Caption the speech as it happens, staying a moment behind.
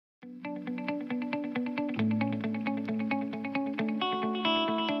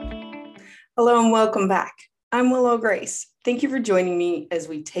Hello and welcome back. I'm Willow Grace. Thank you for joining me as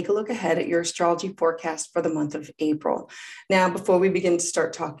we take a look ahead at your astrology forecast for the month of April. Now, before we begin to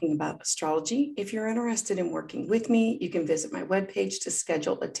start talking about astrology, if you're interested in working with me, you can visit my webpage to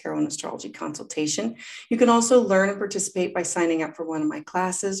schedule a tarot and astrology consultation. You can also learn and participate by signing up for one of my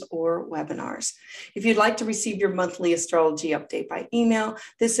classes or webinars. If you'd like to receive your monthly astrology update by email,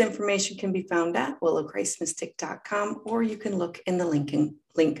 this information can be found at willowgracemystic.com, or you can look in the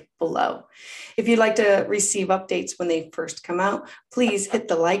link below. If you'd like to receive updates when they first come out, please hit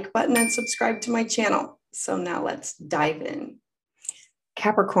the like button and subscribe to my channel. So now let's dive in.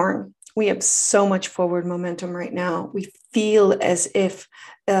 Capricorn, we have so much forward momentum right now. We feel as if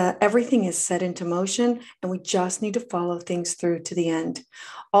everything is set into motion and we just need to follow things through to the end.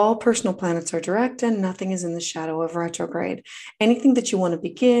 All personal planets are direct and nothing is in the shadow of retrograde. Anything that you want to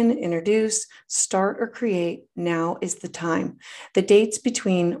begin, introduce, start, or create, now is the time. The dates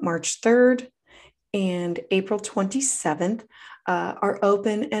between March 3rd and April 27th are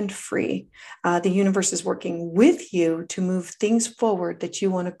open and free. The universe is working with you to move things forward that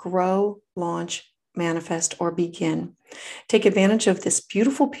you want to grow, launch, manifest, or begin. Take advantage of this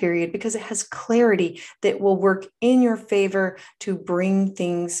beautiful period because it has clarity that will work in your favor to bring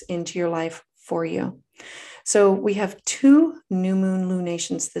things into your life for you. So we have 2 new moon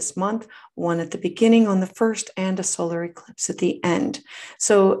lunations this month, one at the beginning on the 1st and a solar eclipse at the end.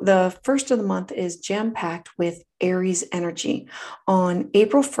 So the 1st of the month is jam-packed with Aries energy. On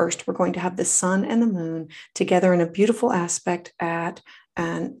April 1st, we're going to have the sun and the moon together in a beautiful aspect at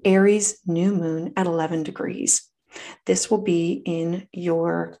an Aries new moon at 11 degrees. This will be in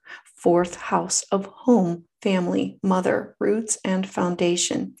your 4th house of home, family, mother, roots, and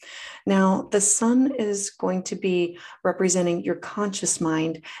foundation. Now, the sun is going to be representing your conscious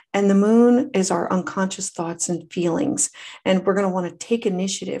mind, and the moon is our unconscious thoughts and feelings. And we're going to want to take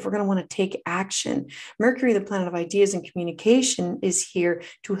initiative. We're going to want to take action. Mercury, the planet of ideas and communication, is here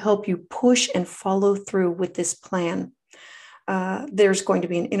to help you push and follow through with this plan. There's going to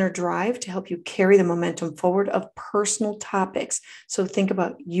be an inner drive to help you carry the momentum forward of personal topics. So think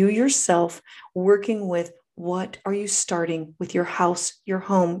about you yourself working with what are you starting with your house, your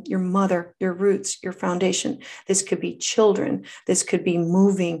home, your mother, your roots, your foundation. This could be children. This could be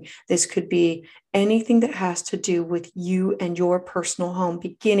moving. This could be anything that has to do with you and your personal home,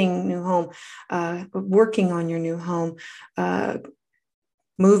 beginning new home, working on your new home,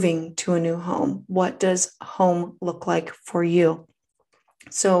 moving to a new home. What does home look like for you?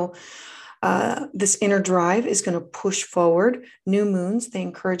 So this inner drive is going to push forward. New moons, they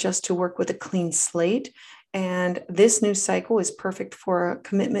encourage us to work with a clean slate. And this new cycle is perfect for a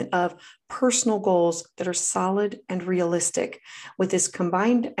commitment of personal goals that are solid and realistic. With this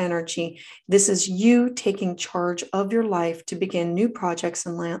combined energy, this is you taking charge of your life to begin new projects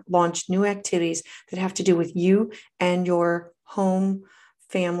and launch new activities that have to do with you and your home,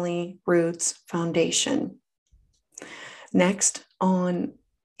 family, roots, foundation. Next, on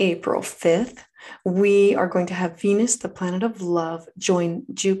April 5th, we are going to have Venus, the planet of love, join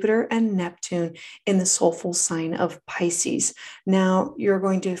Jupiter and Neptune in the soulful sign of Pisces. Now, you're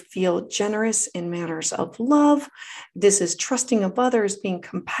going to feel generous in matters of love. This is trusting of others, being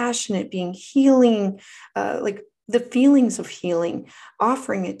compassionate, being healing, like the feelings of healing,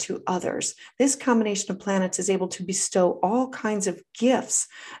 offering it to others. This combination of planets is able to bestow all kinds of gifts,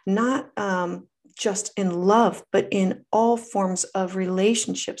 not just in love, but in all forms of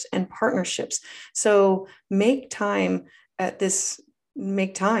relationships and partnerships. So make time on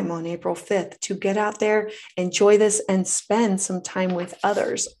April 5th to get out there, enjoy this, and spend some time with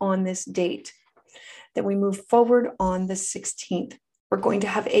others on this date. Then we move forward on the 16th. We're going to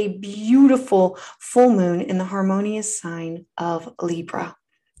have a beautiful full moon in the harmonious sign of Libra.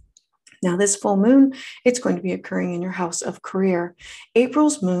 Now, this full moon, it's going to be occurring in your house of career.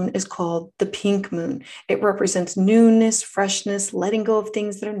 April's moon is called the pink moon. It represents newness, freshness, letting go of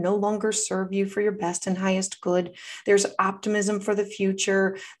things that are no longer serve you for your best and highest good. There's optimism for the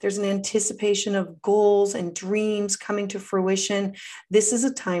future. There's an anticipation of goals and dreams coming to fruition. This is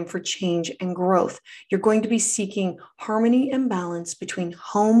a time for change and growth. You're going to be seeking harmony and balance between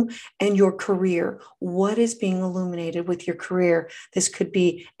home and your career. What is being illuminated with your career? This could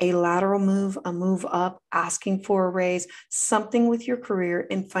be a lateral move, a move up, asking for a raise, something with your career,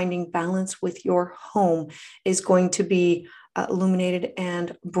 and finding balance with your home is going to be illuminated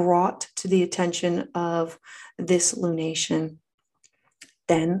and brought to the attention of this lunation.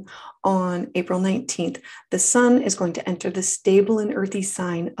 Then on April 19th, the sun is going to enter the stable and earthy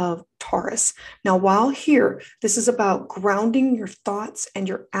sign of Taurus. Now, while here, this is about grounding your thoughts and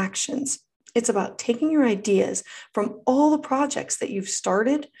your actions. It's about taking your ideas from all the projects that you've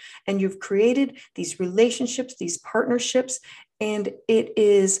started and you've created, these relationships, these partnerships, and it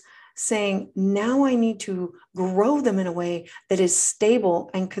is saying, now I need to grow them in a way that is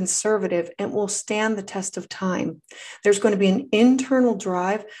stable and conservative and will stand the test of time. There's going to be an internal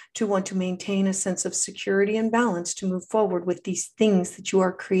drive to want to maintain a sense of security and balance to move forward with these things that you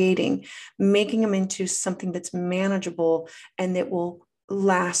are creating, making them into something that's manageable and that will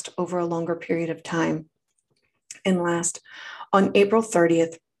last over a longer period of time. And last, on April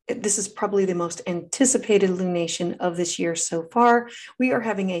 30th, this is probably the most anticipated lunation of this year so far. We are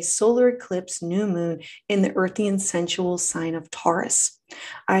having a solar eclipse new moon in the earthy and sensual sign of Taurus.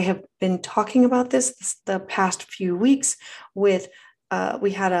 I have been talking about this the past few weeks with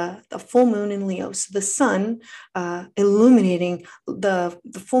we had a full moon in Leo. So the sun illuminating the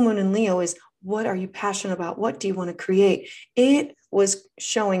full moon in Leo is, what are you passionate about? What do you want to create? It was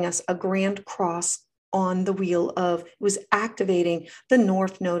showing us a grand cross on the wheel of, it was activating the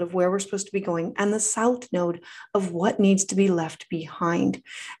north node of where we're supposed to be going and the south node of what needs to be left behind.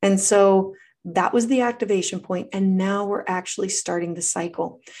 And so that was the activation point, and now we're actually starting the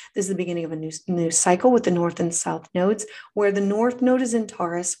cycle. This is the beginning of a new cycle with the north and south nodes, where the north node is in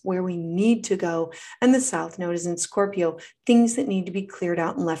Taurus, where we need to go, and the south node is in Scorpio, things that need to be cleared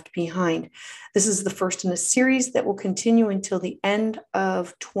out and left behind. This is the first in a series that will continue until the end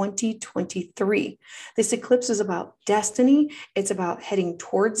of 2023. This eclipse is about destiny. It's about heading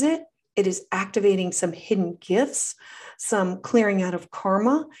towards it. It is activating some hidden gifts, some clearing out of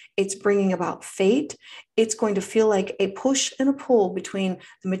karma. It's bringing about fate. It's going to feel like a push and a pull between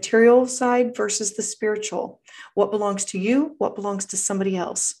the material side versus the spiritual. What belongs to you? What belongs to somebody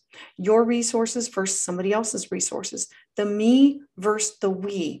else? Your resources versus somebody else's resources. The me versus the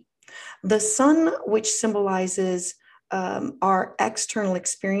we. The sun, which symbolizes our external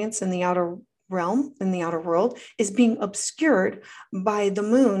experience in the outer realm, in the outer world, is being obscured by the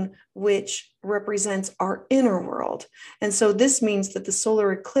moon, which represents our inner world. And so this means that the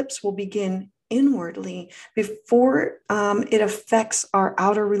solar eclipse will begin inwardly before it affects our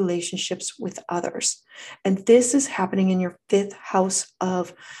outer relationships with others. And this is happening in your 5th house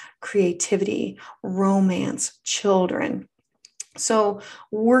of creativity, romance, children. So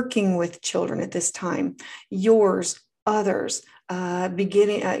working with children at this time, yours, others,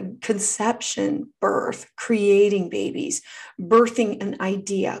 beginning conception, birth, creating babies, birthing an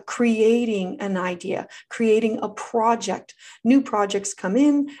idea, creating a project. New projects come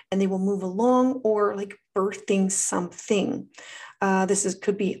in and they will move along, or like birthing something. This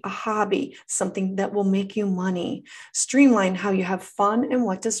could be a hobby, something that will make you money. Streamline how you have fun and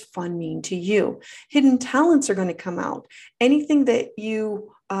what does fun mean to you. Hidden talents are going to come out. Anything that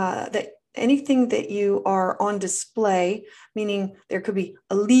you are on display, meaning there could be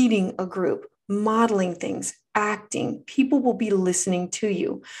leading a group, modeling things, acting. People will be listening to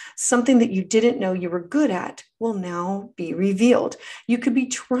you. Something that you didn't know you were good at will now be revealed. You could be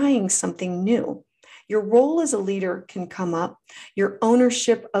trying something new. Your role as a leader can come up. Your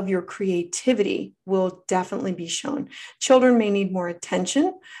ownership of your creativity will definitely be shown. Children may need more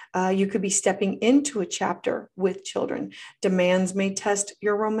attention. You could be stepping into a chapter with children. Demands may test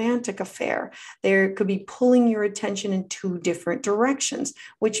your romantic affair. There could be pulling your attention in 2 different directions,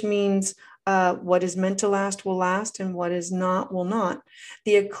 which means what is meant to last will last, and what is not will not.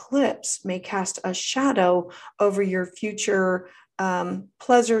 The eclipse may cast a shadow over your future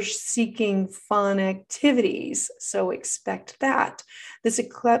pleasure-seeking fun activities. So expect that. This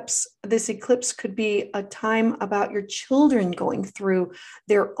eclipse could be a time about your children going through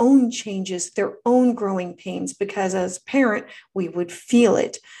their own changes, their own growing pains, because as a parent, we would feel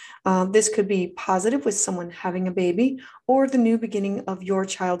it. This could be positive with someone having a baby, or the new beginning of your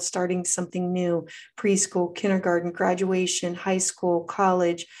child starting something new, preschool, kindergarten, graduation, high school,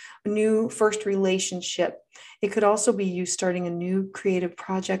 college, a new first relationship. It could also be you starting a new creative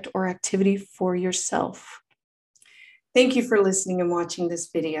project or activity for yourself. Thank you for listening and watching this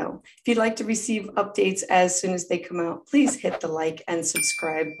video. If you'd like to receive updates as soon as they come out, please hit the like and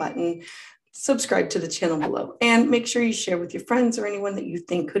subscribe button. Subscribe to the channel below, and make sure you share with your friends or anyone that you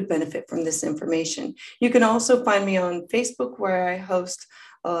think could benefit from this information. You can also find me on Facebook, where I host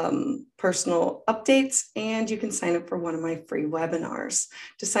personal updates, and you can sign up for one of my free webinars.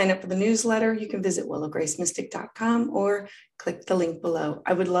 To sign up for the newsletter, you can visit willowgracemystic.com or click the link below.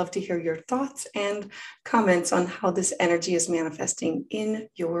 I would love to hear your thoughts and comments on how this energy is manifesting in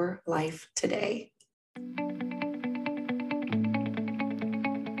your life today.